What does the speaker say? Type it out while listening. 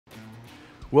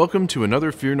Welcome to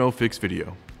another Fear No Fix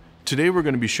video. Today we're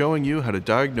going to be showing you how to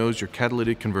diagnose your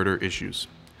catalytic converter issues.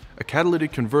 A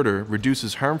catalytic converter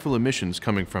reduces harmful emissions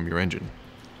coming from your engine.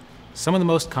 Some of the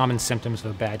most common symptoms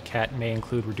of a bad cat may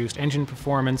include reduced engine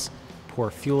performance,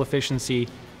 poor fuel efficiency,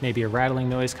 maybe a rattling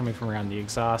noise coming from around the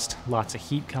exhaust, lots of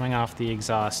heat coming off the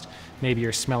exhaust, maybe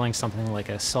you're smelling something like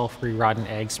a sulfury rotten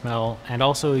egg smell, and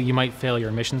also you might fail your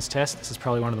emissions test. This is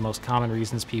probably one of the most common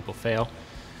reasons people fail.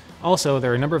 Also,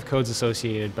 there are a number of codes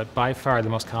associated, but by far the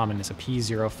most common is a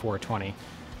P0420.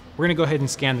 We're going to go ahead and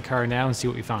scan the car now and see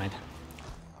what we find.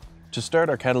 To start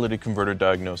our catalytic converter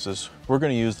diagnosis, we're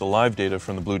going to use the live data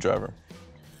from the blue driver.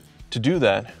 To do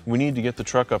that, we need to get the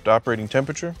truck up to operating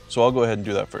temperature, so I'll go ahead and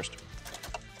do that first.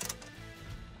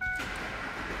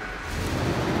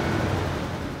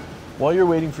 While you're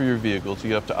waiting for your vehicle to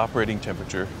get up to operating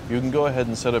temperature, you can go ahead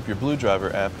and set up your blue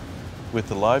driver app with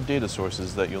the live data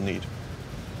sources that you'll need.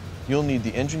 You'll need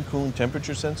the engine coolant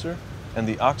temperature sensor and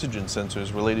the oxygen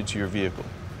sensors related to your vehicle.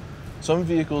 Some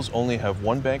vehicles only have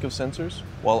one bank of sensors,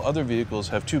 while other vehicles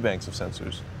have two banks of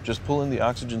sensors. Just pull in the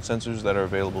oxygen sensors that are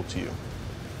available to you.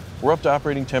 We're up to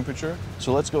operating temperature,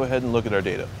 so let's go ahead and look at our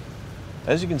data.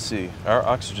 As you can see, our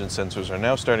oxygen sensors are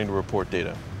now starting to report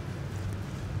data.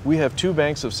 We have two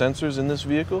banks of sensors in this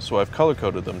vehicle, so I've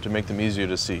color-coded them to make them easier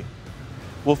to see.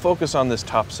 We'll focus on this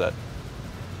top set.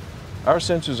 Our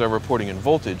sensors are reporting in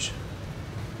voltage.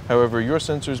 However, your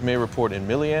sensors may report in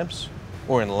milliamps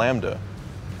or in lambda.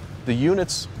 The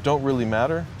units don't really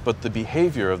matter, but the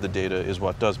behavior of the data is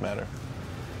what does matter.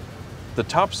 The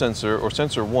top sensor, or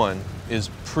sensor 1,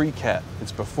 is pre-cat.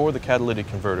 It's before the catalytic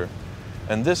converter.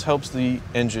 And this helps the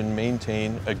engine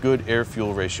maintain a good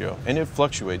air-fuel ratio, and it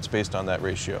fluctuates based on that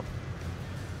ratio.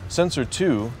 Sensor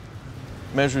 2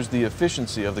 measures the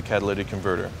efficiency of the catalytic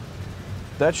converter.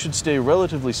 That should stay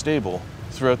relatively stable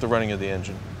throughout the running of the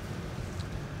engine.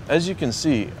 As you can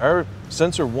see, our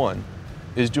sensor 1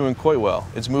 is doing quite well.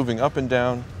 It's moving up and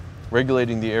down,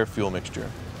 regulating the air-fuel mixture.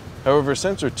 However,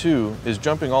 sensor 2 is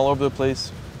jumping all over the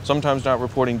place, sometimes not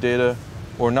reporting data,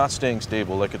 or not staying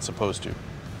stable like it's supposed to.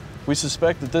 We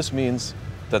suspect that this means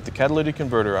that the catalytic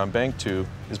converter on bank 2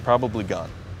 is probably gone,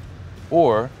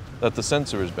 or that the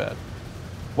sensor is bad.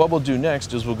 What we'll do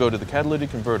next is we'll go to the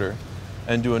catalytic converter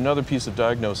and do another piece of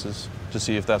diagnosis to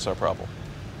see if that's our problem.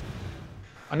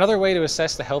 Another way to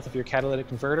assess the health of your catalytic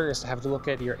converter is to have a look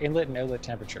at your inlet and outlet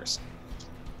temperatures.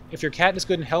 If your cat is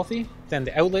good and healthy, then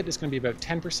the outlet is going to be about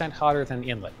 10% hotter than the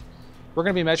inlet. We're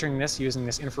going to be measuring this using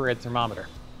this infrared thermometer.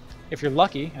 If you're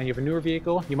lucky and you have a newer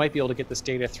vehicle, you might be able to get this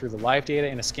data through the live data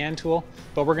in a scan tool,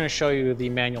 but we're going to show you the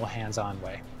manual hands-on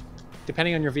way.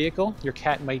 Depending on your vehicle, your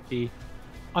cat might be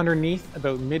underneath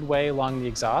about midway along the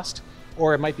exhaust,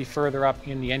 or it might be further up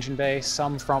in the engine bay.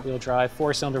 Some front-wheel drive,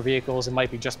 four-cylinder vehicles, it might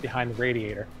be just behind the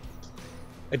radiator.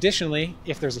 Additionally,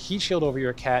 if there's a heat shield over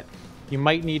your cat, you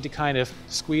might need to kind of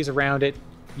squeeze around it.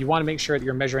 You want to make sure that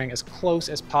you're measuring as close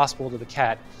as possible to the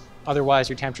cat, otherwise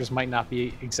your temperatures might not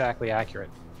be exactly accurate.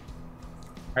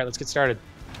 All right, let's get started.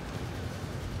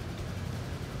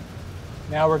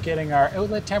 Now we're getting our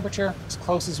outlet temperature as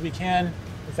close as we can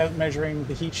without measuring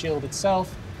the heat shield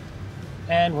itself.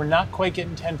 And we're not quite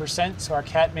getting 10%, so our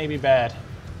cat may be bad.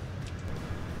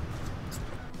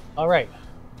 All right,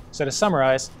 so to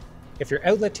summarize, if your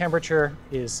outlet temperature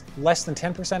is less than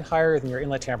 10% higher than your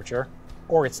inlet temperature,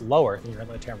 or it's lower than your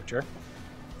inlet temperature,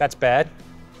 that's bad.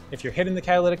 If you're hitting the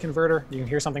catalytic converter, you can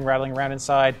hear something rattling around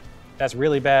inside, that's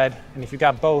really bad. And if you've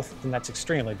got both, then that's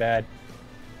extremely bad.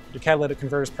 Your catalytic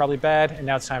converter is probably bad, and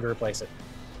now it's time to replace it.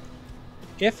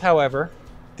 If, however,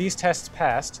 these tests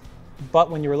passed,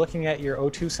 but when you were looking at your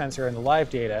O2 sensor and the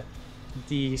live data,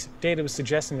 the data was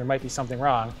suggesting there might be something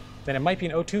wrong, then it might be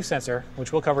an O2 sensor,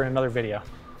 which we'll cover in another video.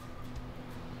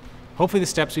 Hopefully the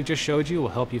steps we just showed you will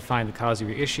help you find the cause of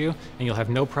your issue, and you'll have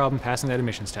no problem passing that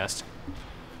emissions test.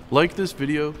 Like this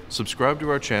video, subscribe to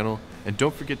our channel, and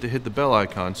don't forget to hit the bell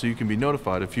icon so you can be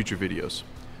notified of future videos.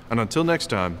 And until next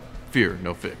time, fear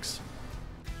no fix.